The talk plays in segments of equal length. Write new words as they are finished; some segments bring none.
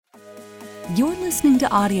You're listening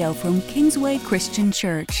to audio from Kingsway Christian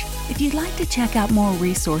Church. If you'd like to check out more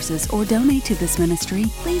resources or donate to this ministry,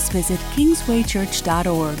 please visit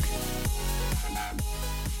kingswaychurch.org.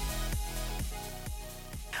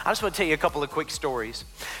 I just want to tell you a couple of quick stories.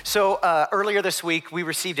 So earlier this week, we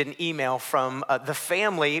received an email from the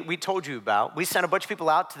family we told you about. We sent a bunch of people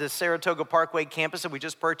out to the Saratoga Parkway campus that we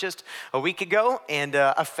just purchased a week ago, and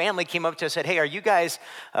a family came up to us and said, hey, are you guys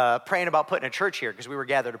praying about putting a church here? Because we were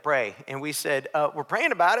gathered to pray. And we said, we're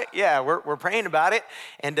praying about it. Yeah, we're praying about it.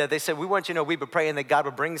 And they said, we want you to know we've been praying that God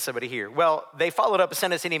would bring somebody here. Well, they followed up and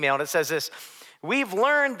sent us an email, and it says this: we've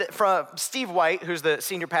learned from Steve White, who's the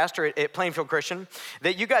senior pastor at Plainfield Christian,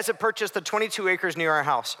 that you guys have purchased the 22 acres near our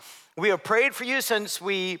house. We have prayed for you since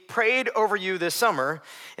we prayed over you this summer,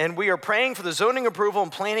 and we are praying for the zoning approval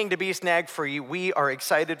and planning to be snag-free. We are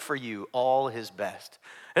excited for you. All his best.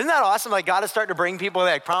 Isn't that awesome? Like God is starting to bring people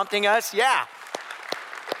like prompting us. Yeah.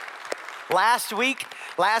 Last week,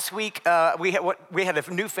 we had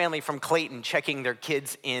a new family from Clayton checking their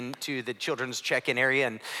kids into the children's check-in area.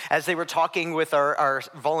 And as they were talking with our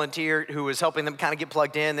volunteer who was helping them kind of get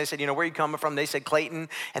plugged in, they said, where are you coming from? They said Clayton.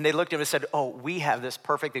 And they looked at him and said, we have this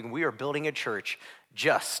perfect thing. We are building a church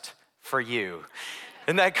just for you.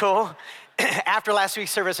 Isn't that cool? After last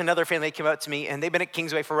week's service, another family came up to me, and they've been at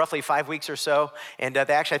Kingsway for roughly 5 weeks or so. And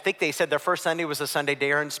I think they said their first Sunday was the Sunday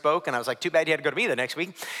Darren spoke. And I was like, too bad you had to go to me the next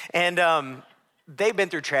week. And they've been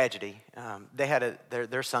through tragedy. They had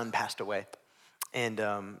their son passed away, and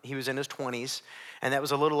he was in his 20s, and that was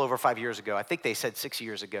a little over 5 years ago. I think they said 6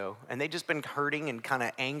 years ago, and they just been hurting and kind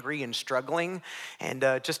of angry and struggling, and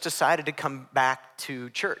just decided to come back to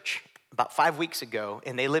church about 5 weeks ago,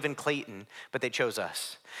 and they live in Clayton, but they chose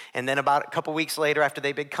us. And then about a couple weeks later, after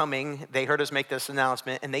they've been coming, they heard us make this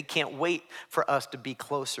announcement, and they can't wait for us to be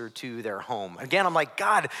closer to their home. Again, I'm like,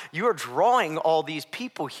 God, you are drawing all these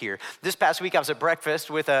people here. This past week, I was at breakfast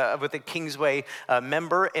with a Kingsway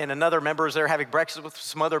member, and another member was there having breakfast with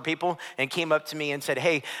some other people, and came up to me and said,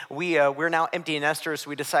 hey, we're now empty nesters, so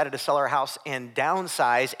we decided to sell our house and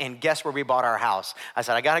downsize, and guess where we bought our house? I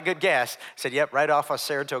said, I got a good guess. I said, yep, right off of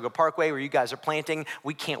Saratoga Parkway, where you guys are planting.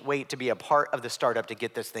 We can't wait to be a part of the startup to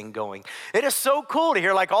get this thing going. It is so cool to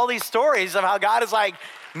hear like all these stories of how God is like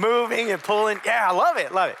moving and pulling. Yeah, I love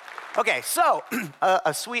it. Okay, so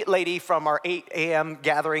a sweet lady from our 8 a.m.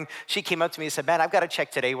 gathering, she came up to me and said, man, I've got a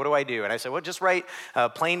check today. What do I do? And I said, well, just write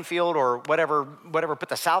Plainfield or whatever, put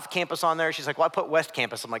the South Campus on there. She's like, well, I put West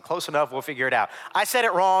Campus. I'm like, close enough, we'll figure it out. I said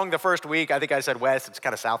it wrong the first week. I think I said West. It's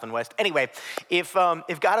kind of South and West. Anyway, if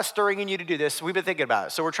God is stirring in you to do this, we've been thinking about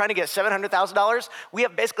it. So we're trying to get $700,000. We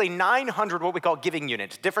have basically 900 what we call giving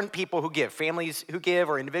units, different people who give, families who give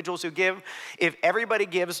or individuals who give. If everybody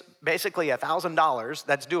gives basically $1,000,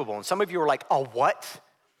 that's doable. And some of you are like, oh, what?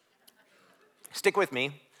 Stick with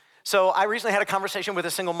me. So I recently had a conversation with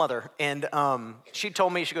a single mother, and she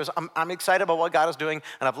told me, she goes, I'm excited about what God is doing,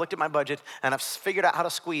 and I've looked at my budget, and I've figured out how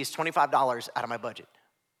to squeeze $25 out of my budget.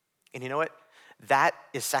 And you know what? That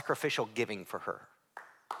is sacrificial giving for her.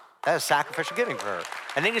 That is sacrificial giving for her.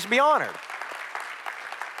 And they need to be honored.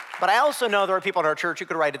 But I also know there are people in our church who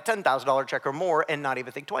could write a $10,000 check or more and not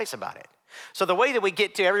even think twice about it. So the way that we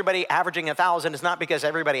get to everybody averaging 1,000 is not because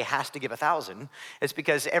everybody has to give 1,000. It's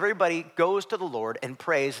because everybody goes to the Lord and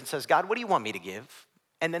prays and says, God, what do you want me to give?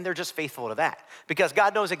 And then they're just faithful to that because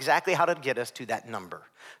God knows exactly how to get us to that number.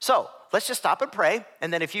 So let's just stop and pray.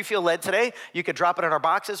 And then if you feel led today, you could drop it in our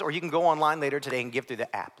boxes or you can go online later today and give through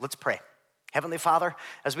the app. Let's pray. Heavenly Father,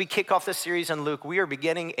 as we kick off this series in Luke, we are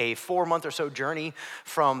beginning a 4-month or so journey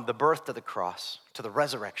from the birth to the cross to the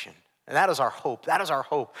resurrection. And that is our hope. That is our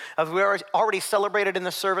hope. As we already celebrated in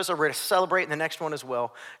this service, or we're going to celebrate in the next one as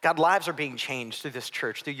well. God, lives are being changed through this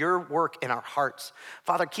church, through your work in our hearts.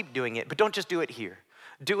 Father, keep doing it, but don't just do it here.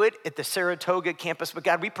 Do it at the Saratoga campus, but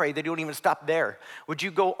God, we pray that you don't even stop there. Would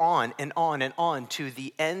you go on and on and on to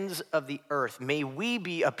the ends of the earth? May we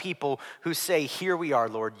be a people who say, here we are,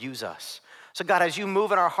 Lord, use us. So God, as you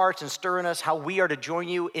move in our hearts and stir in us how we are to join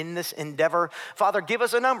you in this endeavor, Father, give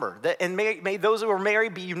us a number. And may those who are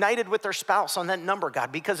married be united with their spouse on that number,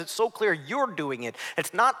 God, because it's so clear you're doing it.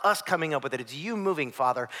 It's not us coming up with it. It's you moving,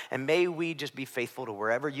 Father. And may we just be faithful to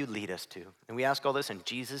wherever you lead us to. And we ask all this in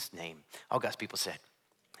Jesus' name. All God's people said,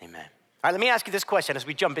 amen. All right, let me ask you this question as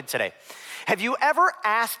we jump in today. Have you ever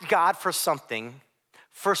asked God for something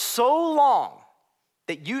for so long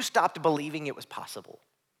that you stopped believing it was possible?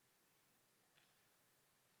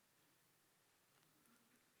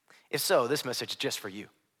 If so, this message is just for you.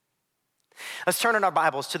 Let's turn in our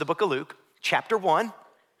Bibles to the book of Luke, chapter 1.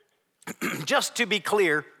 Just to be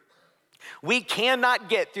clear, we cannot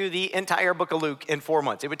get through the entire book of Luke in 4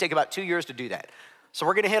 months. It would take about 2 years to do that. So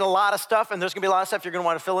we're going to hit a lot of stuff, and there's going to be a lot of stuff you're going to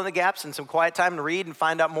want to fill in the gaps and some quiet time to read and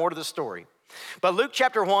find out more to the story. But Luke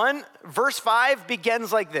chapter 1, verse 5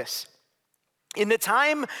 begins like this. In the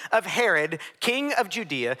time of Herod, king of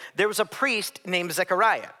Judea, there was a priest named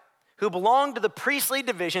Zechariah, who belonged to the priestly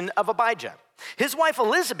division of Abijah. His wife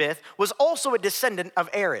Elizabeth was also a descendant of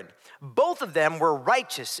Aaron. Both of them were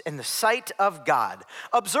righteous in the sight of God,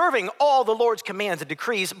 observing all the Lord's commands and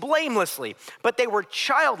decrees blamelessly. But they were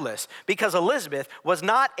childless because Elizabeth was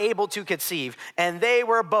not able to conceive, and they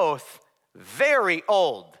were both very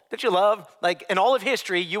old. Don't you love? Like in all of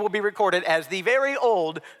history, you will be recorded as the very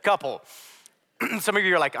old couple. Some of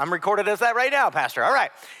you are like, I'm recorded as that right now, Pastor. All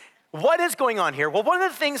right. What is going on here? Well, one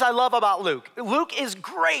of the things I love about Luke is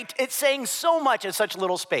great at saying so much in such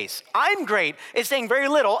little space. I'm great at saying very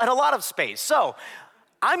little and a lot of space. So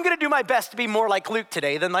I'm going to do my best to be more like Luke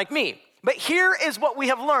today than like me. But here is what we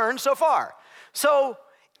have learned so far. So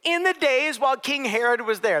in the days while King Herod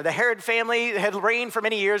was there, the Herod family had reigned for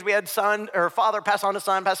many years. We had son or father pass on to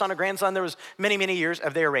son, pass on to grandson. There was many, many years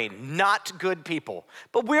of their reign. Not good people.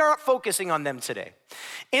 But we aren't focusing on them today.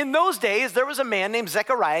 In those days, there was a man named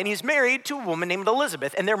Zechariah, and he's married to a woman named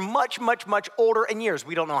Elizabeth, and they're much, much, much older in years.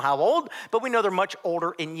 We don't know how old, but we know they're much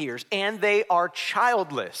older in years, and they are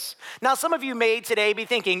childless. Now, some of you may today be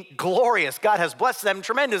thinking, glorious, God has blessed them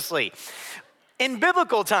tremendously. In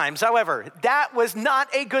biblical times, however, that was not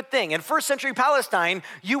a good thing. In first century Palestine,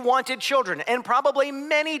 you wanted children, and probably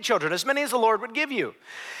many children, as many as the Lord would give you.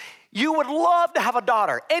 You would love to have a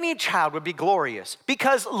daughter. Any child would be glorious.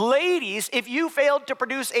 Because ladies, if you failed to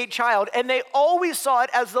produce a child, and they always saw it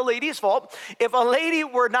as the lady's fault, if a lady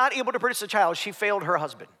were not able to produce a child, she failed her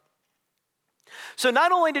husband. So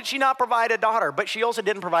not only did she not provide a daughter, but she also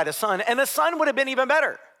didn't provide a son, and a son would have been even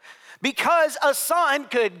better. Because a son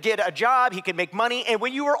could get a job, he could make money, and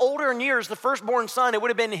when you were older in years, the firstborn son, it would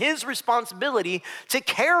have been his responsibility to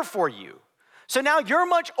care for you. So now you're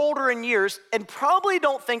much older in years, and probably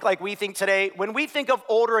don't think like we think today. When we think of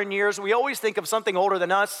older in years, we always think of something older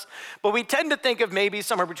than us, but we tend to think of maybe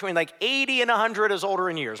somewhere between like 80 and 100 as older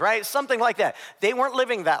in years, right? Something like that. They weren't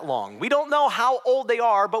living that long. We don't know how old they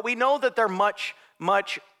are, but we know that they're much,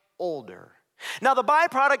 much older. Now, the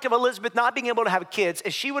byproduct of Elizabeth not being able to have kids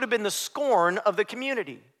is she would have been the scorn of the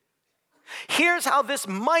community. Here's how this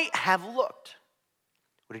might have looked.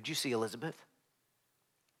 What did you see, Elizabeth?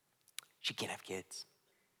 She can't have kids.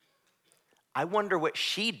 I wonder what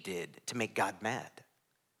she did to make God mad.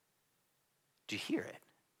 Did you hear it?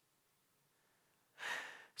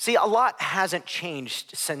 See, a lot hasn't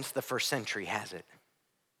changed since the first century, has it?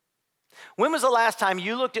 When was the last time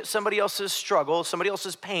you looked at somebody else's struggle, somebody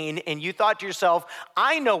else's pain, and you thought to yourself,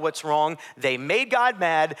 I know what's wrong. They made God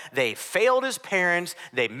mad. They failed his parents.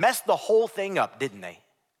 They messed the whole thing up, didn't they?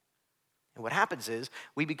 And what happens is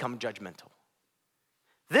we become judgmental.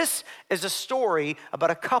 This is a story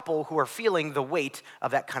about a couple who are feeling the weight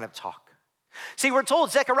of that kind of talk. See, we're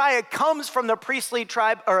told Zechariah comes from the priestly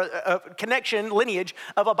tribe or lineage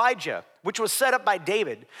of Abijah, which was set up by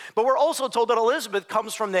David. But we're also told that Elizabeth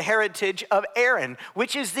comes from the heritage of Aaron,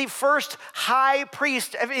 which is the first high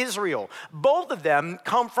priest of Israel. Both of them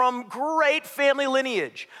come from great family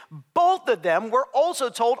lineage. Both of them, we're also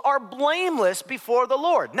told, are blameless before the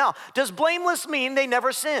Lord. Now, does blameless mean they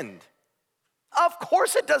never sinned? Of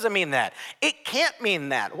course it doesn't mean that. It can't mean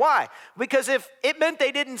that. Why? Because if it meant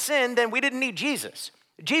they didn't sin, then we didn't need Jesus.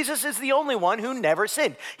 Jesus is the only one who never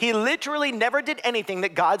sinned. He literally never did anything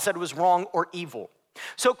that God said was wrong or evil.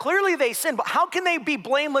 So clearly they sinned, but how can they be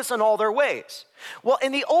blameless in all their ways? Well,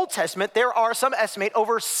 in the Old Testament, there are, some estimate,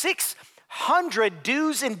 over 600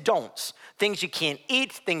 do's and don'ts. Things you can't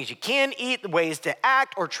eat, things you can eat, ways to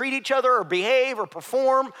act or treat each other or behave or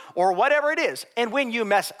perform or whatever it is. And when you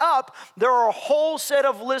mess up, there are a whole set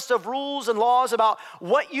of lists of rules and laws about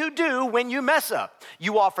what you do when you mess up.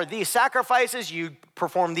 You offer these sacrifices, you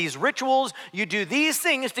perform these rituals, you do these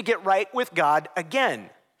things to get right with God again.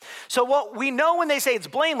 So what we know when they say it's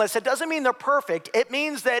blameless, it doesn't mean they're perfect. It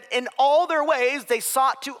means that in all their ways, they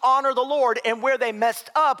sought to honor the Lord, and where they messed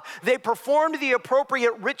up, they performed the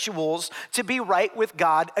appropriate rituals to be right with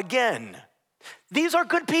God again. These are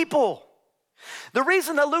good people. The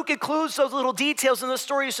reason that Luke includes those little details in the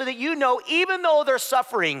story is so that you know, even though they're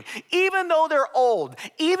suffering, even though they're old,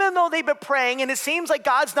 even though they've been praying and it seems like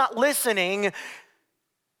God's not listening,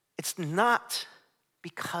 it's not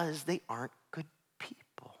because they aren't good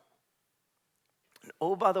people. And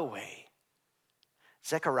oh, by the way,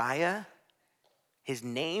 Zechariah, his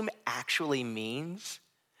name actually means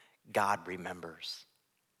God remembers.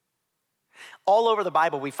 All over the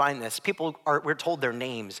Bible, we find this. We're told their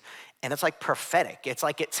names, and it's like prophetic. It's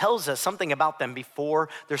like it tells us something about them before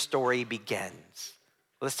their story begins.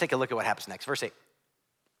 Let's take a look at what happens next. Verse 8.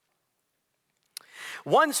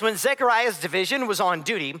 Once when Zechariah's division was on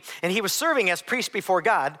duty and he was serving as priest before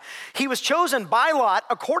God, he was chosen by lot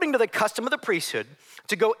according to the custom of the priesthood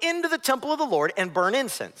to go into the temple of the Lord and burn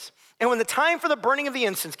incense. And when the time for the burning of the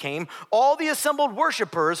incense came, all the assembled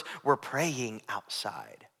worshipers were praying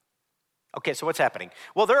outside. Okay, so what's happening?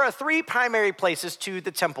 Well, there are three primary places to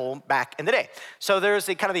the temple back in the day. So there's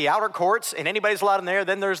the kind of the outer courts, and anybody's allowed in there.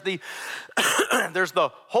 Then there's the there's the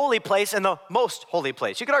holy place and the most holy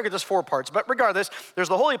place. You could argue there's four parts, but regardless, there's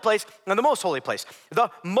the holy place and the most holy place. The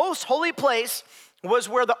most holy place was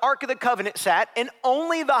where the Ark of the Covenant sat, and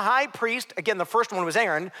only the high priest, again, the first one was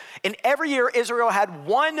Aaron, and every year Israel had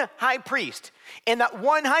one high priest. And that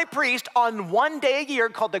one high priest on one day a year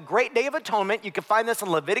called the Great Day of Atonement, you can find this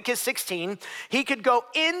in Leviticus 16, he could go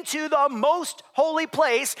into the most holy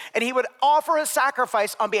place and he would offer a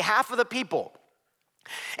sacrifice on behalf of the people.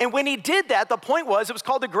 And when he did that, the point was it was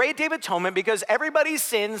called the Great Day of Atonement because everybody's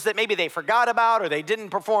sins that maybe they forgot about or they didn't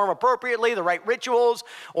perform appropriately, the right rituals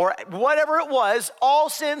or whatever it was, all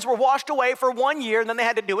sins were washed away for 1 year and then they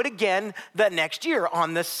had to do it again the next year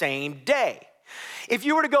on the same day. If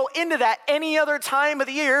you were to go into that any other time of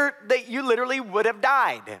the year, that you literally would have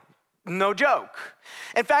died. No joke.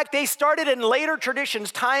 In fact, they started in later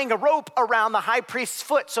traditions tying a rope around the high priest's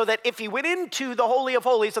foot so that if he went into the Holy of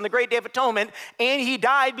Holies on the Great Day of Atonement and he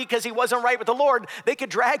died because he wasn't right with the Lord, they could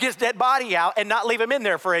drag his dead body out and not leave him in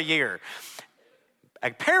there for a year.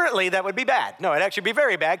 Apparently, that would be bad. No, it'd actually be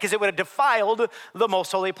very bad because it would have defiled the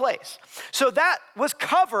most holy place. So that was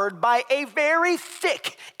covered by a very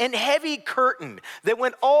thick and heavy curtain that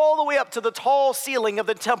went all the way up to the tall ceiling of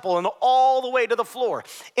the temple and all the way to the floor.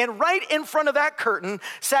 And right in front of that curtain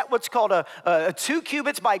sat what's called a 2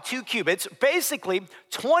 cubits by 2 cubits, basically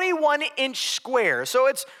 21-inch square. So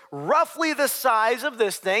it's roughly the size of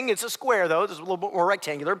this thing. It's a square, though. It's a little bit more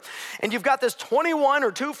rectangular. And you've got this 21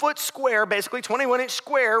 or 2-foot square, basically 21-inch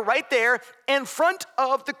square right there in front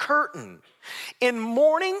of the curtain. In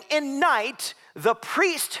morning and night, the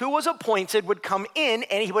priest who was appointed would come in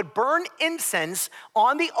and he would burn incense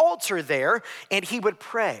on the altar there and he would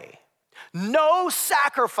pray. No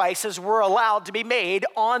sacrifices were allowed to be made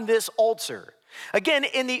on this altar. Again,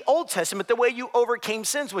 in the Old Testament, the way you overcame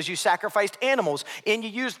sins was you sacrificed animals and you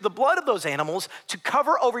used the blood of those animals to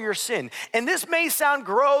cover over your sin. And this may sound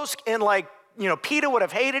gross and like, PETA would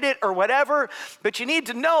have hated it or whatever, but you need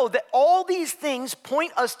to know that all these things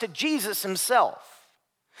point us to Jesus himself.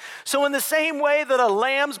 So in the same way that a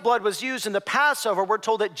lamb's blood was used in the Passover, we're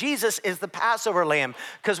told that Jesus is the Passover lamb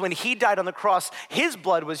because when he died on the cross, his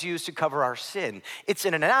blood was used to cover our sin. It's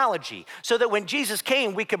an analogy so that when Jesus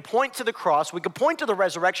came, we could point to the cross, we could point to the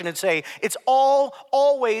resurrection and say, it's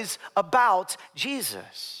always about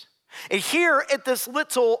Jesus. And here at this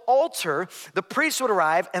little altar, the priest would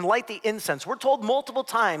arrive and light the incense. We're told multiple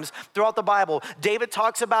times throughout the Bible, David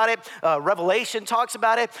talks about it, Revelation talks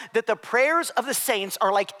about it, that the prayers of the saints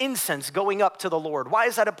are like incense going up to the Lord. Why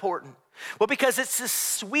is that important? Well, because it's this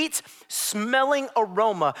sweet smelling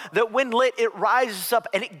aroma that when lit, it rises up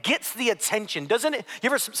and it gets the attention, doesn't it?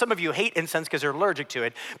 Some of you hate incense because you're allergic to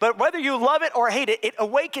it, but whether you love it or hate it, it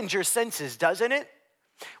awakens your senses, doesn't it?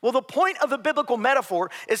 Well, the point of the biblical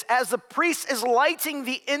metaphor is as the priest is lighting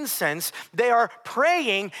the incense, they are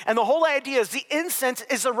praying, and the whole idea is the incense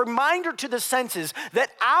is a reminder to the senses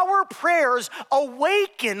that our prayers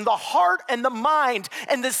awaken the heart and the mind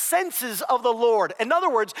and the senses of the Lord. In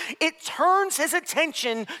other words, it turns his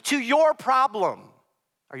attention to your problem.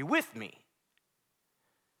 Are you with me?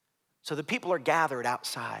 So the people are gathered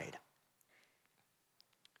outside.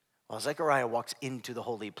 Well, Zechariah walks into the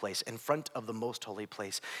holy place, in front of the most holy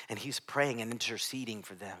place, and he's praying and interceding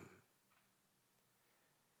for them.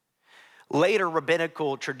 Later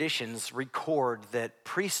rabbinical traditions record that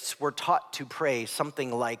priests were taught to pray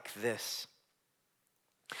something like this.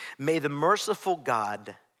 May the merciful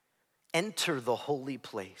God enter the holy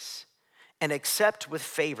place and accept with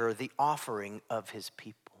favor the offering of his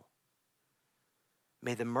people.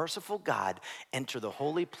 May the merciful God enter the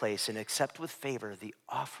holy place and accept with favor the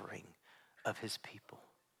offering of his people.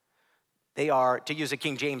 They are, to use a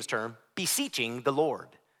King James term, beseeching the Lord.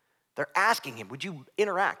 They're asking him, would you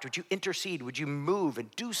interact? Would you intercede? Would you move and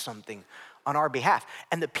do something on our behalf?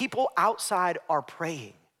 And the people outside are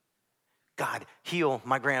praying. God, heal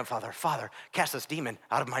my grandfather. Father, cast this demon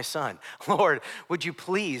out of my son. Lord, would you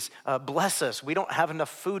please bless us? We don't have enough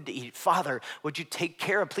food to eat. Father, would you take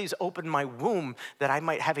care of, please open my womb that I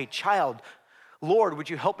might have a child. Lord, would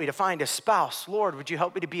you help me to find a spouse? Lord, would you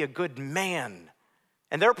help me to be a good man?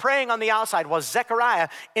 And they're praying on the outside while Zechariah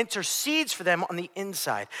intercedes for them on the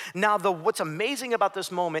inside. Now, what's amazing about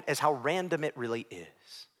this moment is how random it really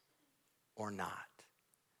is, or not.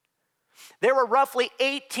 There were roughly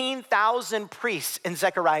 18,000 priests in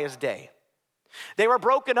Zechariah's day. They were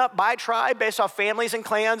broken up by tribe based off families and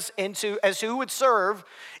clans as who would serve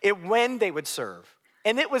when they would serve.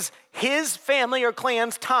 And it was his family or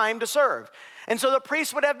clan's time to serve. And so the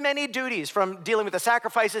priests would have many duties, from dealing with the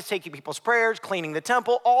sacrifices, taking people's prayers, cleaning the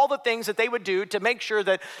temple, all the things that they would do to make sure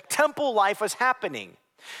that temple life was happening.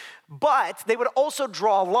 But they would also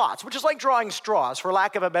draw lots, which is like drawing straws, for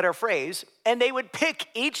lack of a better phrase. And they would pick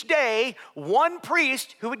each day one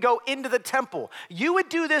priest who would go into the temple. You would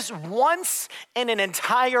do this once in an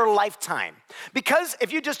entire lifetime. Because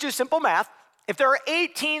if you just do simple math, if there are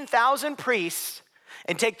 18,000 priests,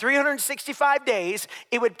 and take 365 days,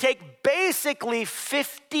 it would take basically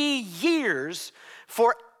 50 years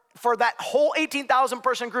for that whole 18,000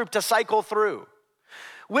 person group to cycle through.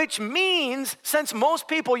 Which means, since most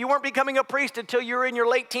people, you weren't becoming a priest until you were in your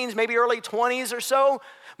late teens, maybe early 20s or so,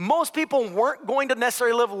 most people weren't going to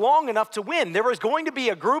necessarily live long enough to win. There was going to be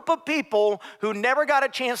a group of people who never got a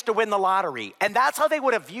chance to win the lottery. And that's how they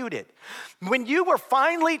would have viewed it. When you were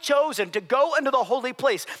finally chosen to go into the holy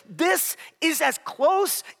place, this is as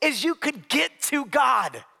close as you could get to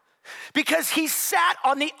God. Because he sat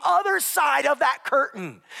on the other side of that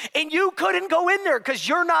curtain. And you couldn't go in there because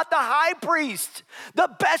you're not the high priest. The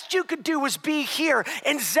best you could do was be here.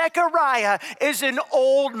 And Zechariah is an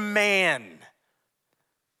old man.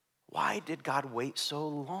 Why did God wait so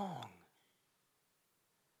long?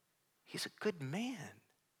 He's a good man.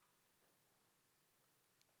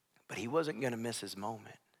 But he wasn't going to miss his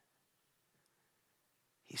moment.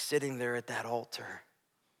 He's sitting there at that altar.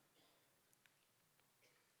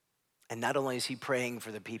 And not only is he praying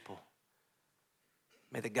for the people,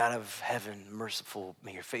 may the God of heaven, merciful,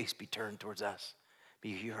 may your face be turned towards us. May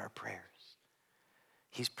you hear our prayers.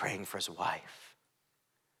 He's praying for his wife.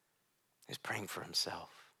 He's praying for himself.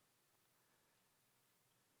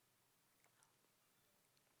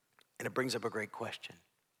 And it brings up a great question.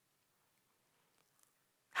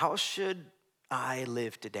 How should I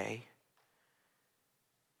live today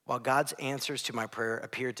while God's answers to my prayer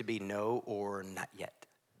appear to be no or not yet?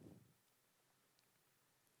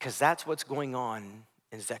 Because that's what's going on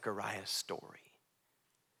in Zechariah's story.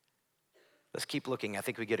 Let's keep looking. I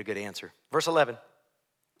think we get a good answer. Verse 11.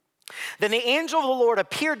 Then the angel of the Lord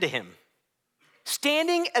appeared to him,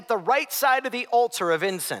 standing at the right side of the altar of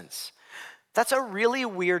incense. That's a really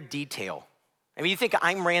weird detail. I mean, you think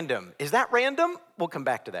I'm random. Is that random? We'll come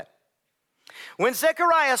back to that. When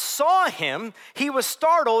Zechariah saw him, he was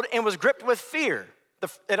startled and was gripped with fear.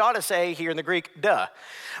 It ought to say here in the Greek, duh.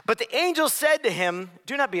 But the angel said to him,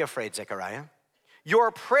 do not be afraid, Zechariah. Your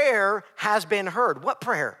prayer has been heard. What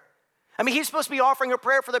prayer? I mean, he's supposed to be offering a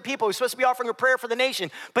prayer for the people. He's supposed to be offering a prayer for the nation.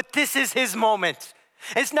 But this is his moment.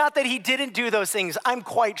 It's not that he didn't do those things, I'm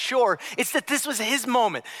quite sure. It's that this was his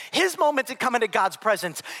moment to come into God's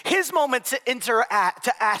presence, his moment to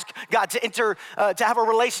ask God, to have a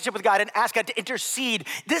relationship with God and ask God to intercede.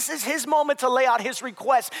 This is his moment to lay out his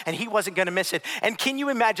request, and he wasn't going to miss it. And can you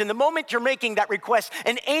imagine the moment you're making that request,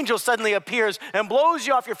 an angel suddenly appears and blows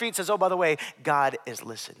you off your feet and says, oh, by the way, God is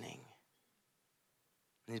listening.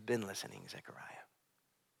 And he's been listening, Zechariah.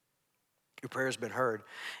 Your prayer has been heard,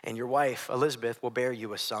 and your wife, Elizabeth, will bear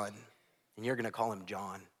you a son, and you're going to call him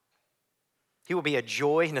John. He will be a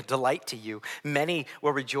joy and a delight to you. Many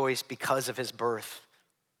will rejoice because of his birth,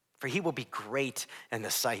 for he will be great in the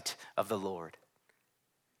sight of the Lord.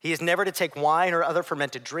 He is never to take wine or other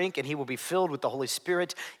fermented drink, and he will be filled with the Holy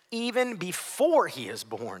Spirit even before he is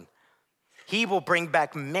born. He will bring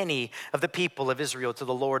back many of the people of Israel to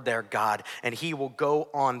the Lord their God, and he will go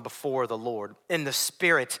on before the Lord in the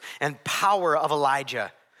spirit and power of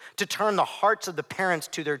Elijah to turn the hearts of the parents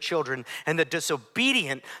to their children and the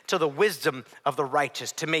disobedient to the wisdom of the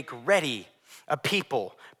righteous, to make ready a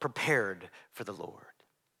people prepared for the Lord.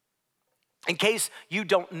 In case you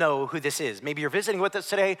don't know who this is, maybe you're visiting with us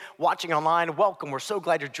today, watching online, welcome. We're so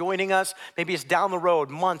glad you're joining us. Maybe it's down the road,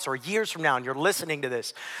 months or years from now, and you're listening to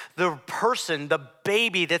this. The person, the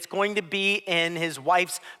baby that's going to be in his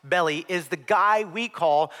wife's belly is the guy we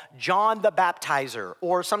call John the Baptizer,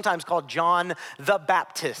 or sometimes called John the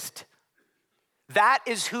Baptist. That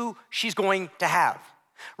is who she's going to have.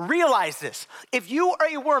 Realize this. If you are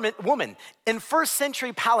a woman in first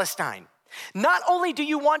century Palestine, not only do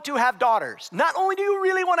you want to have daughters, not only do you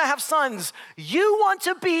really want to have sons, you want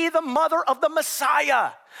to be the mother of the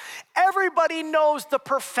Messiah. Everybody knows the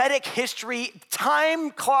prophetic history. Time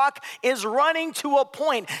clock is running to a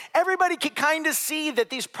point. Everybody can kind of see that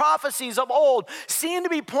these prophecies of old seem to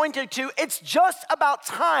be pointed to, it's just about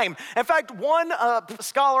time. In fact, one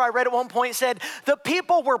scholar I read at one point said, the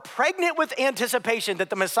people were pregnant with anticipation that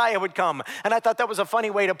the Messiah would come. And I thought that was a funny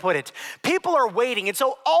way to put it. People are waiting. And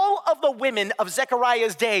so all of the women of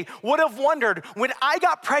Zechariah's day would have wondered, when I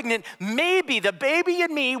got pregnant, maybe the baby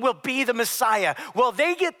in me will be the Messiah. Well,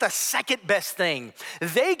 they get the second best thing.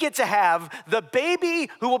 They get to have the baby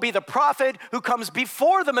who will be the prophet who comes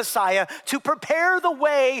before the Messiah to prepare the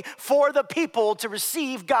way for the people to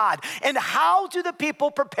receive God. And how do the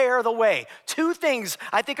people prepare the way? Two things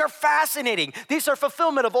I think are fascinating. These are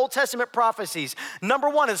fulfillment of Old Testament prophecies. Number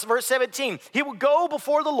one is verse 17. He will go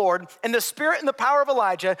before the Lord in the spirit and the power of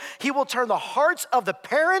Elijah. He will turn the hearts of the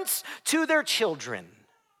parents to their children.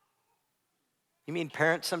 You mean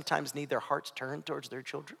parents sometimes need their hearts turned towards their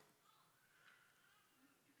children?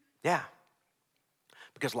 Yeah.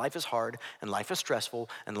 Because life is hard and life is stressful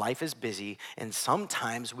and life is busy, and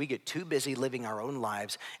sometimes we get too busy living our own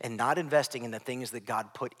lives and not investing in the things that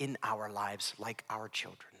God put in our lives, like our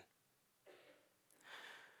children.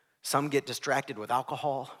 Some get distracted with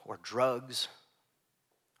alcohol or drugs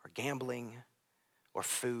or gambling or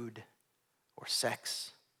food or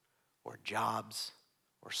sex or jobs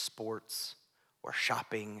or sports or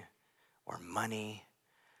shopping or money.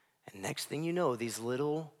 And next thing you know, these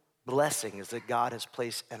little blessings that God has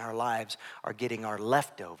placed in our lives are getting our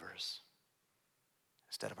leftovers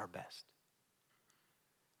instead of our best.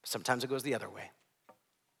 Sometimes it goes the other way.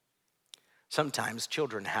 Sometimes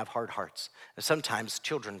children have hard hearts, and sometimes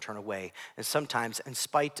children turn away, and sometimes, in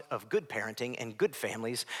spite of good parenting and good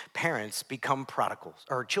families, parents become prodigals,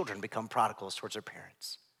 or children become prodigals towards their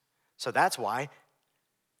parents. So that's why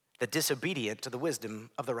the disobedient to the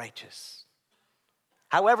wisdom of the righteous.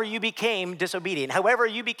 However you became disobedient, however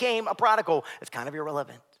you became a prodigal, it's kind of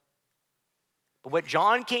irrelevant. But what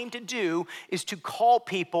John came to do is to call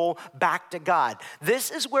people back to God.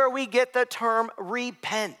 This is where we get the term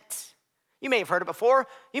repent. You may have heard it before.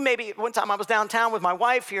 One time I was downtown with my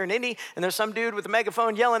wife here in Indy, and there's some dude with a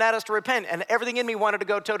megaphone yelling at us to repent, and everything in me wanted to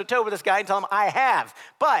go toe-to-toe with this guy and tell him, I have.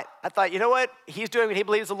 But I thought, you know what? He's doing what he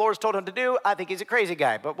believes the Lord's told him to do. I think he's a crazy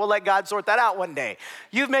guy, but we'll let God sort that out one day.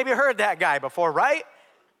 You've maybe heard that guy before, right?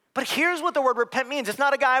 But here's what the word repent means. It's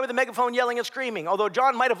not a guy with a megaphone yelling and screaming, although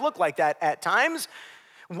John might have looked like that at times.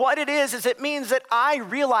 What it is it means that I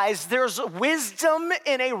realize there's wisdom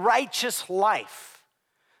in a righteous life.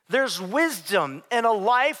 There's wisdom in a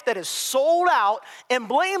life that is sold out and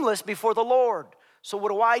blameless before the Lord. So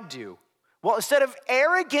what do? Well, instead of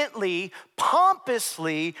arrogantly,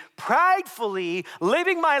 pompously, pridefully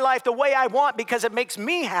living my life the way I want because it makes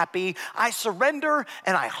me happy, I surrender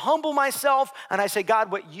and I humble myself and I say,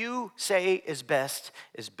 God, what you say is best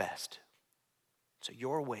is best. So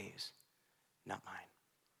your ways, not mine.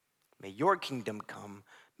 May your kingdom come.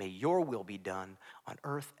 May your will be done on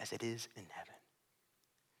earth as it is in heaven.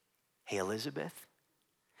 Hey, Elizabeth,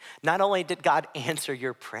 not only did God answer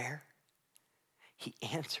your prayer, he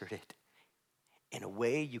answered it in a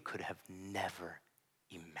way you could have never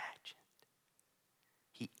imagined.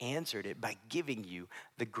 He answered it by giving you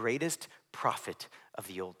the greatest prophet of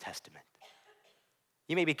the Old Testament.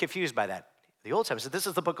 You may be confused by that. The Old Testament says, this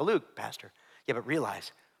is the book of Luke, Pastor. Yeah, but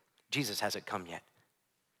realize, Jesus hasn't come yet.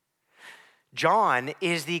 John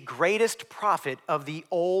is the greatest prophet of the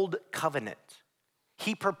Old Covenant.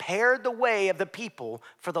 He prepared the way of the people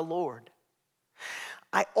for the Lord.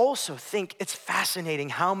 I also think it's fascinating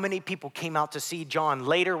how many people came out to see John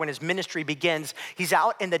later when his ministry begins. He's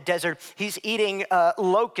out in the desert. He's eating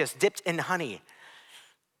locusts dipped in honey.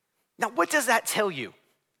 Now, what does that tell you?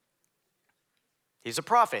 He's a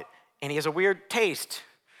prophet, and he has a weird taste.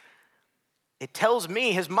 It tells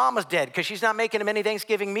me his mama's dead because she's not making him any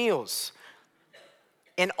Thanksgiving meals.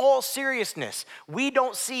 In all seriousness, we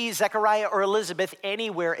don't see Zechariah or Elizabeth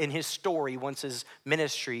anywhere in his story once his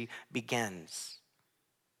ministry begins.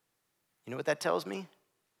 You know what that tells me?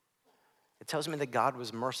 It tells me that God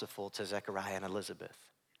was merciful to Zechariah and Elizabeth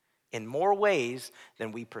in more ways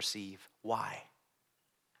than we perceive. Why?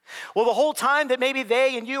 Well, the whole time that maybe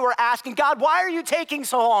they and you are asking, God, why are you taking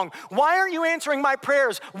so long? Why aren't you answering my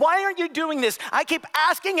prayers? Why aren't you doing this? I keep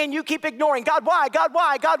asking and you keep ignoring. God, why? God,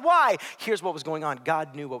 why? God, why? Here's what was going on.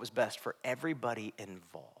 God knew what was best for everybody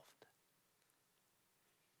involved.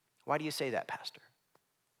 Why do you say that, Pastor?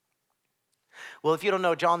 Well, if you don't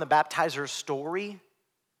know John the Baptizer's story,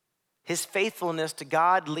 His faithfulness to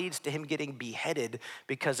God leads to him getting beheaded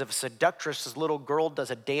because of a seductress little girl does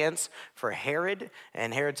a dance for Herod.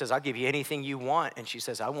 And Herod says, I'll give you anything you want. And she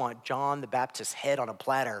says, I want John the Baptist's head on a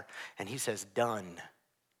platter. And he says, done.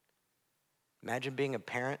 Imagine being a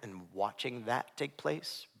parent and watching that take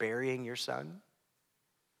place, burying your son.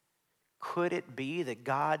 Could it be that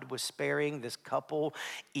God was sparing this couple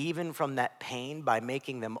even from that pain by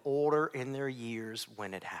making them older in their years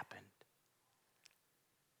when it happened?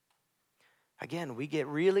 Again, we get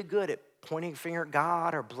really good at pointing a finger at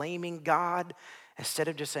God or blaming God instead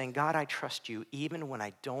of just saying, God, I trust you even when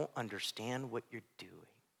I don't understand what you're doing.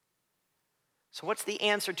 So what's the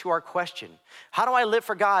answer to our question? How do I live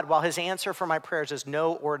for God while his answer for my prayers is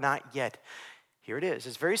no or not yet? Here it is.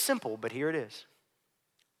 It's very simple, but here it is.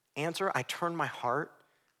 Answer, I turn my heart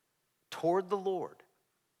toward the Lord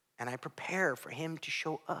and I prepare for him to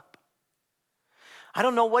show up. I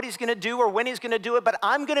don't know what he's gonna do or when he's gonna do it, but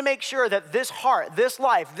I'm gonna make sure that this heart, this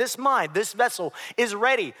life, this mind, this vessel is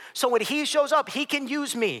ready. So when he shows up, he can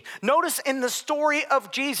use me. Notice in the story of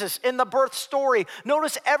Jesus, in the birth story,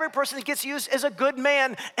 notice every person that gets used is a good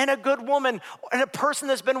man and a good woman and a person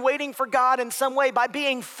that's been waiting for God in some way by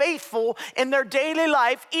being faithful in their daily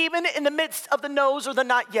life, even in the midst of the no's or the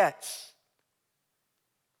not yets.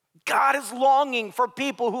 God is longing for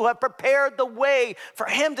people who have prepared the way for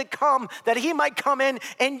him to come, that he might come in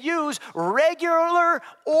and use regular,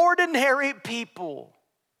 ordinary people.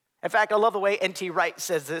 In fact, I love the way N.T. Wright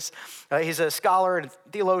says this. He's a scholar and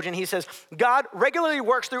theologian. He says, God regularly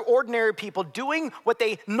works through ordinary people doing what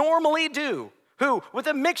they normally do, who, with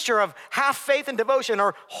a mixture of half faith and devotion,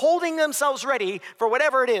 are holding themselves ready for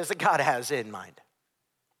whatever it is that God has in mind.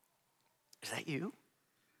 Is that you?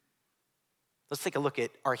 Let's take a look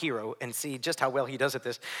at our hero and see just how well he does at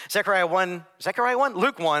this.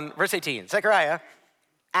 Luke 1, verse 18. Zechariah,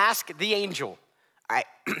 ask the angel. All right,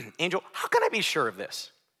 angel, how can I be sure of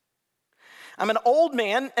this? I'm an old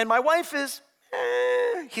man and my wife is,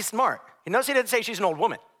 he's smart. You notice he didn't say she's an old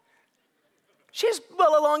woman. She's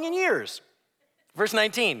well along in years. Verse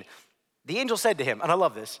 19, the angel said to him, and I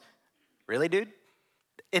love this. Really, dude?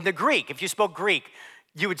 In the Greek, if you spoke Greek,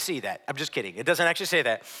 you would see that. I'm just kidding. It doesn't actually say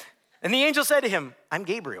that. And the angel said to him, I'm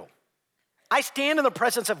Gabriel. I stand in the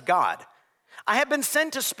presence of God. I have been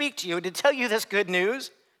sent to speak to you, to tell you this good news.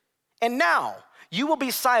 And now you will be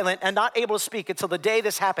silent and not able to speak until the day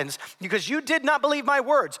this happens, because you did not believe my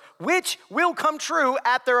words, which will come true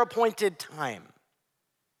at their appointed time.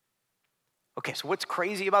 Okay, so what's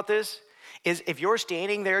crazy about this is if you're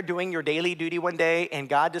standing there doing your daily duty one day and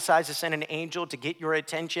God decides to send an angel to get your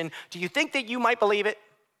attention, do you think that you might believe it?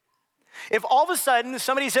 If all of a sudden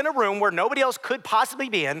somebody's in a room where nobody else could possibly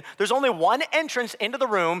be in, there's only one entrance into the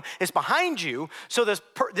room, it's behind you, so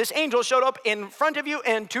this angel showed up in front of you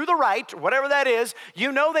and to the right, whatever that is,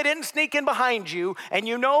 you know they didn't sneak in behind you, and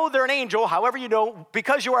you know they're an angel, however you know,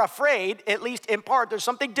 because you are afraid, at least in part, there's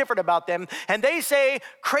something different about them, and they say,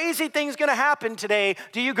 crazy thing's gonna happen today.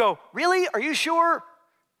 Do you go, really? Are you sure?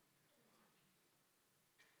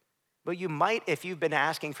 But you might if you've been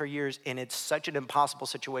asking for years and it's such an impossible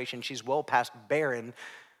situation, she's well past barren,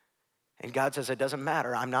 and God says, it doesn't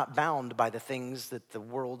matter. I'm not bound by the things that the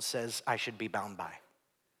world says I should be bound by.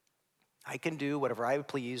 I can do whatever I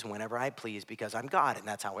please, whenever I please, because I'm God, and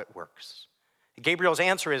that's how it works. Gabriel's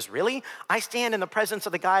answer is, really? I stand in the presence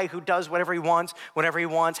of the guy who does whatever he wants, whenever he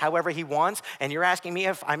wants, however he wants, and you're asking me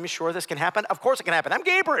if I'm sure this can happen? Of course it can happen. I'm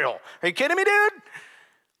Gabriel. Are you kidding me, dude?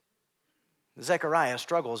 Zechariah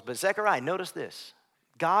struggles, but Zechariah, notice this.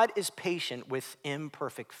 God is patient with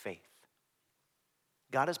imperfect faith.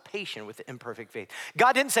 God is patient with imperfect faith.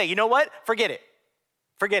 God didn't say, you know what? Forget it.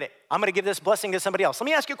 Forget it. I'm going to give this blessing to somebody else. Let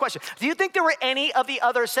me ask you a question. Do you think there were any of the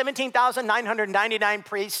other 17,999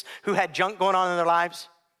 priests who had junk going on in their lives?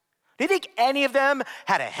 Do you think any of them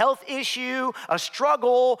had a health issue, a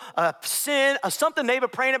struggle, a sin, something they've been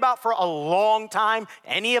praying about for a long time?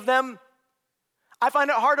 Any of them? I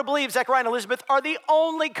find it hard to believe Zechariah and Elizabeth are the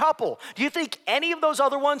only couple. Do you think any of those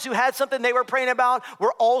other ones who had something they were praying about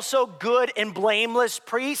were also good and blameless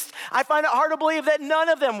priests? I find it hard to believe that none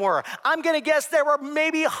of them were. I'm going to guess there were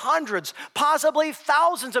maybe hundreds, possibly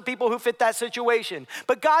thousands of people who fit that situation.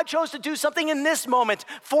 But God chose to do something in this moment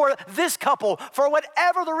for this couple, for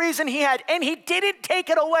whatever the reason he had, and he didn't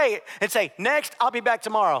take it away and say, next, I'll be back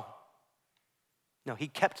tomorrow. No, he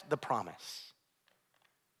kept the promise.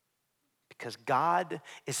 Because God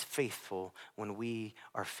is faithful when we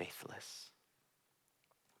are faithless.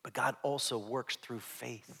 But God also works through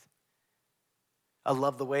faith. I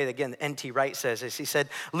love the way, again, N.T. Wright says this. He said,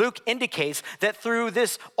 Luke indicates that through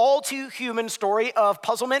this all too human story of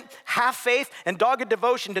puzzlement, half faith, and dogged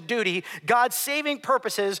devotion to duty, God's saving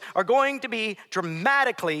purposes are going to be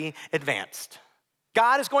dramatically advanced.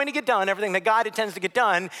 God is going to get done everything that God intends to get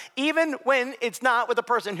done, even when it's not with a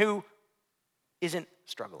person who isn't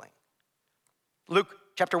struggling. Luke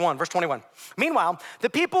chapter 1, verse 21. Meanwhile,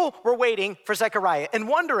 the people were waiting for Zechariah and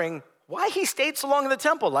wondering why he stayed so long in the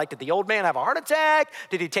temple. Like, did the old man have a heart attack?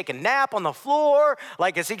 Did he take a nap on the floor?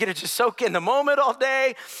 Like, is he gonna just soak in the moment all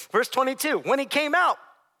day? Verse 22, when he came out,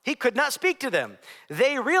 he could not speak to them.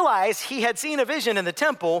 They realized he had seen a vision in the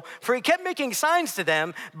temple, for he kept making signs to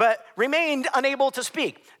them, but remained unable to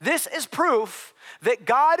speak. This is proof that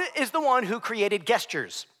God is the one who created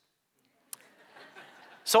gestures.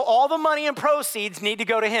 So all the money and proceeds need to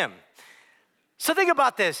go to him. So think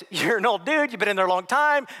about this. You're an old dude, you've been in there a long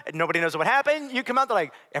time, nobody knows what happened. You come out, they're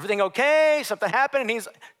like, everything okay? Something happened? And he's,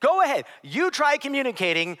 go ahead. You try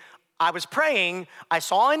communicating. I was praying, I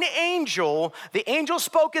saw an angel. The angel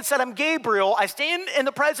spoke and said, I'm Gabriel. I stand in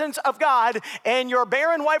the presence of God, and your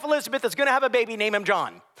barren wife Elizabeth is gonna have a baby, name him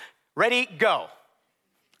John. Ready, go.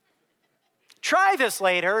 Try this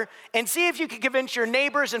later and see if you can convince your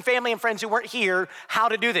neighbors and family and friends who weren't here how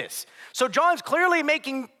to do this. So John's clearly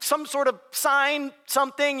making some sort of sign,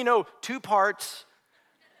 something, 2 parts.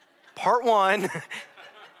 Part 1.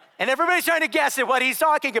 And everybody's trying to guess at what he's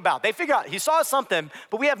talking about. They figure out he saw something,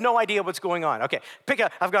 but we have no idea what's going on. Okay,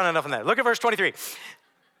 I've gone enough on that. Look at verse 23.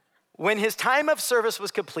 When his time of service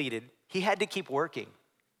was completed, he had to keep working.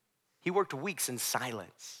 He worked weeks in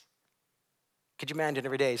silence. Could you imagine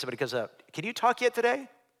every day somebody comes up, can you talk yet today?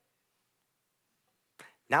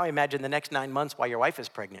 Now imagine the next 9 months while your wife is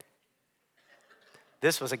pregnant.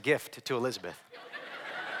 This was a gift to Elizabeth.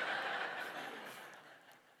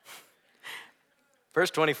 Verse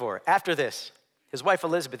 24, after this, his wife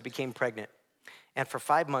Elizabeth became pregnant and for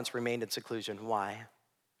 5 months remained in seclusion. Why?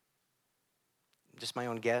 Just my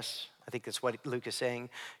own guess. I think that's what Luke is saying.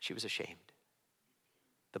 She was ashamed.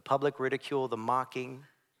 The public ridicule, the mocking.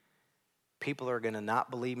 People are gonna not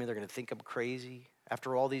believe me. They're gonna think I'm crazy.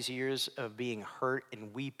 After all these years of being hurt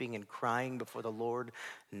and weeping and crying before the Lord,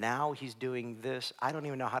 now he's doing this. I don't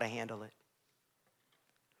even know how to handle it.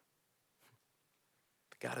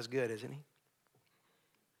 But God is good, isn't he?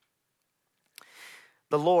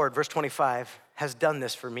 The Lord, verse 25, has done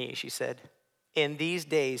this for me, she said. In these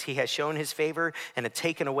days, he has shown his favor and had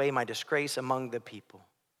taken away my disgrace among the people.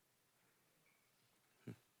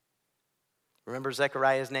 Remember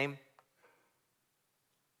Zechariah's name?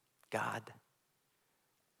 God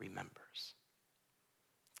remembers.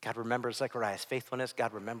 God remembers Zechariah's faithfulness.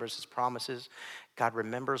 God remembers his promises. God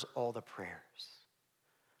remembers all the prayers.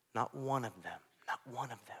 Not one of them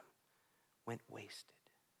went wasted.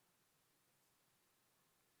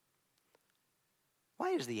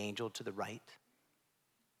 Why is the angel to the right?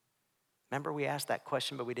 Remember we asked that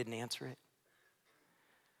question, but we didn't answer it?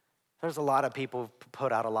 There's a lot of people who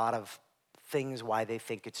put out a lot of things why they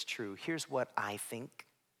think it's true. Here's what I think.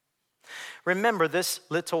 Remember, this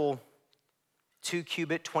little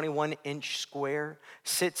 2-cubit, 21-inch square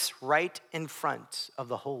sits right in front of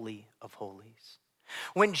the Holy of Holies.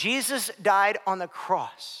 When Jesus died on the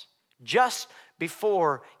cross, just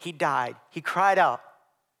before he died, he cried out,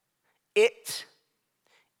 "It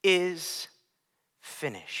is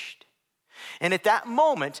finished." And at that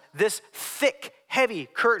moment, this thick, heavy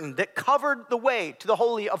curtain that covered the way to the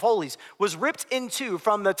Holy of Holies was ripped in two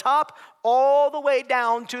from the top all the way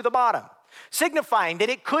down to the bottom, signifying that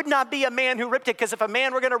it could not be a man who ripped it, because if a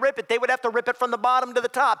man were going to rip it, they would have to rip it from the bottom to the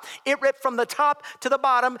top. It ripped from the top to the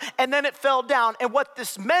bottom, and then it fell down. And what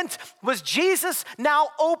this meant was Jesus now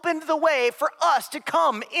opened the way for us to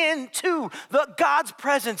come into God's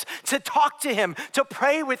presence, to talk to him, to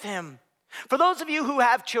pray with him. For those of you who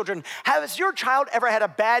have children, has your child ever had a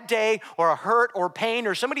bad day or a hurt or pain,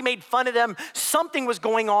 or somebody made fun of them, something was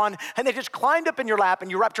going on, and they just climbed up in your lap and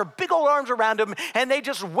you wrapped your big old arms around them and they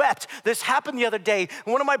just wept? This happened the other day.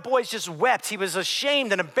 One of my boys just wept. He was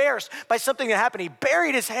ashamed and embarrassed by something that happened. He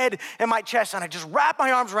buried his head in my chest and I just wrapped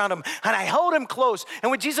my arms around him and I held him close. And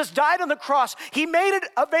when Jesus died on the cross, he made it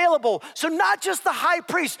available. So not just the high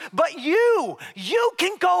priest, but you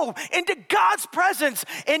can go into God's presence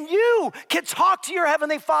and you can talk to your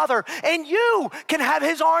heavenly Father, and you can have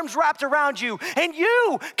his arms wrapped around you, and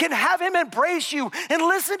you can have him embrace you and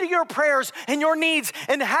listen to your prayers and your needs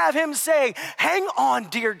and have him say, "Hang on,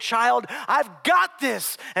 dear child, I've got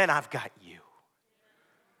this and I've got you."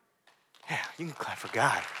 Yeah, you can clap for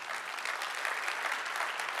God.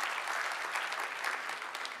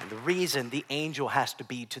 And the reason the angel has to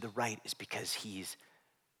be to the right is because he's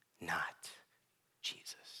not.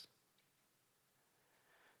 Jesus.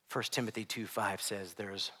 1 Timothy 2:5 says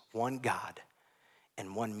there's one God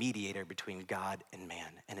and one mediator between God and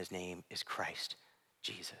man, and his name is Christ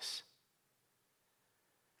Jesus.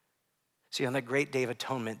 See, on that great day of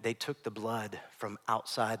atonement, they took the blood from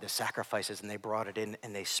outside the sacrifices and they brought it in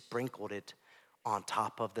and they sprinkled it on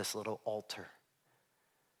top of this little altar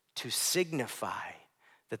to signify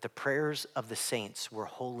that the prayers of the saints were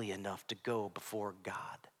holy enough to go before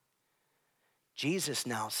God. Jesus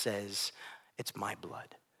now says, it's my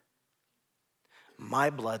blood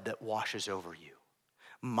that washes over you.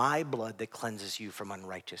 My blood that cleanses you from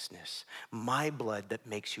unrighteousness. My blood that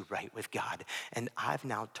makes you right with God. And I've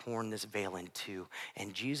now torn this veil in two.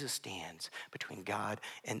 And Jesus stands between God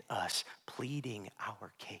and us, pleading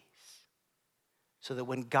our case. So that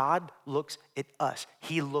when God looks at us,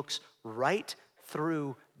 he looks right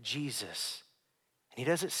through Jesus. And he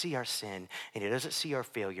doesn't see our sin, and he doesn't see our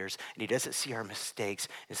failures, and he doesn't see our mistakes.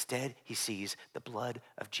 Instead, he sees the blood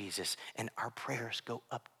of Jesus, and our prayers go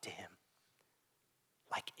up to him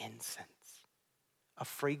like incense, a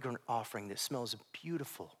fragrant offering that smells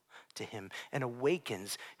beautiful to him and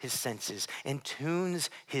awakens his senses and tunes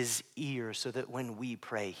his ears so that when we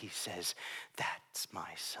pray, he says, that's my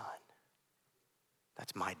son.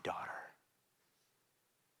 That's my daughter.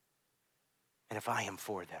 And if I am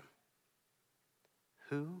for them,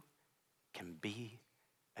 who can be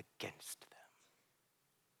against them?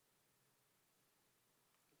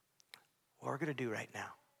 What we're going to do right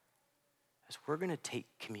now is we're going to take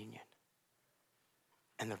communion.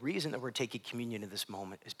 And the reason that we're taking communion in this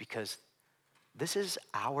moment is because this is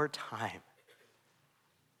our time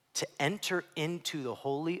to enter into the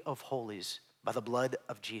Holy of Holies by the blood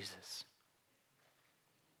of Jesus.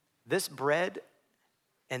 This bread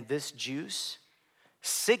and this juice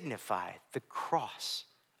signify the cross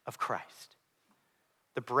of Christ.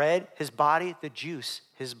 The bread, his body, the juice,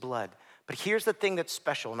 his blood. But here's the thing that's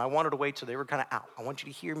special, and I wanted to wait till they were kind of out. I want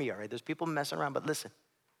you to hear me, all right? There's people messing around, but listen.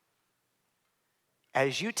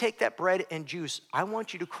 As you take that bread and juice, I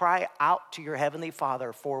want you to cry out to your heavenly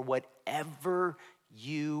Father for whatever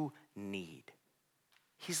you need.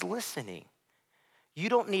 He's listening. You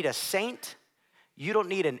don't need a saint. You don't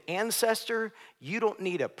need an ancestor. You don't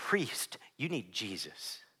need a priest. You need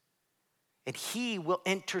Jesus. And he will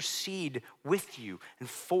intercede with you and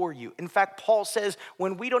for you. In fact, Paul says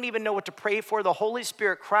when we don't even know what to pray for, the Holy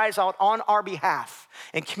Spirit cries out on our behalf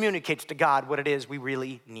and communicates to God what it is we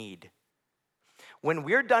really need. When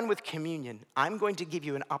we're done with communion, I'm going to give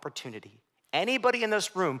you an opportunity. Anybody in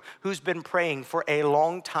this room who's been praying for a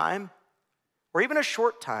long time, or even a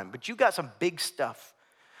short time, but you got some big stuff.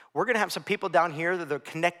 We're going to have some people down here that are the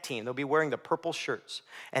Connect team. They'll be wearing the purple shirts.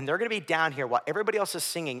 And they're going to be down here while everybody else is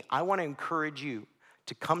singing. I want to encourage you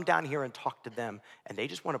to come down here and talk to them. And they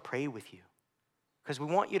just want to pray with you. Because we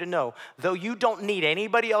want you to know, though you don't need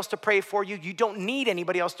anybody else to pray for you, you don't need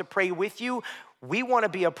anybody else to pray with you, we want to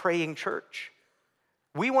be a praying church.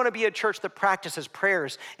 We want to be a church that practices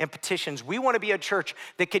prayers and petitions. We want to be a church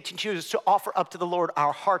that continues to offer up to the Lord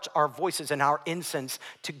our hearts, our voices, and our incense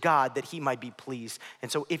to God that he might be pleased.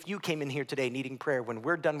 And so if you came in here today needing prayer, when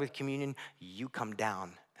we're done with communion, you come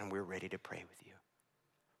down and we're ready to pray with you.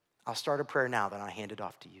 I'll start a prayer now, then I'll hand it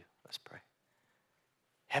off to you. Let's pray.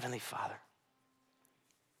 Heavenly Father,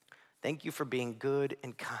 thank you for being good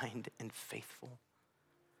and kind and faithful.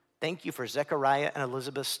 Thank you for Zechariah and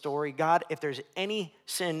Elizabeth's story. God, if there's any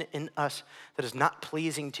sin in us that is not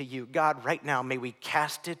pleasing to you, God, right now, may we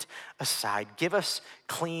cast it aside. Give us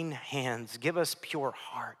clean hands. Give us pure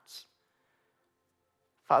hearts.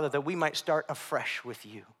 Father, that we might start afresh with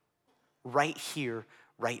you right here,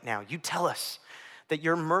 right now. You tell us that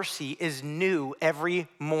your mercy is new every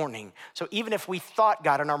morning. So even if we thought,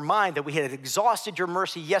 God, in our mind that we had exhausted your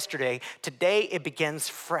mercy yesterday, today it begins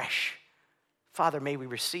fresh. Father, may we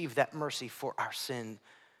receive that mercy for our sin.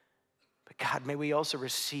 But God, may we also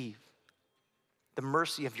receive the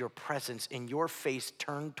mercy of your presence in your face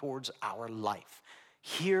turned towards our life.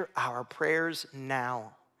 Hear our prayers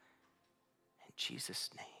now. In Jesus'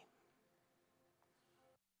 name.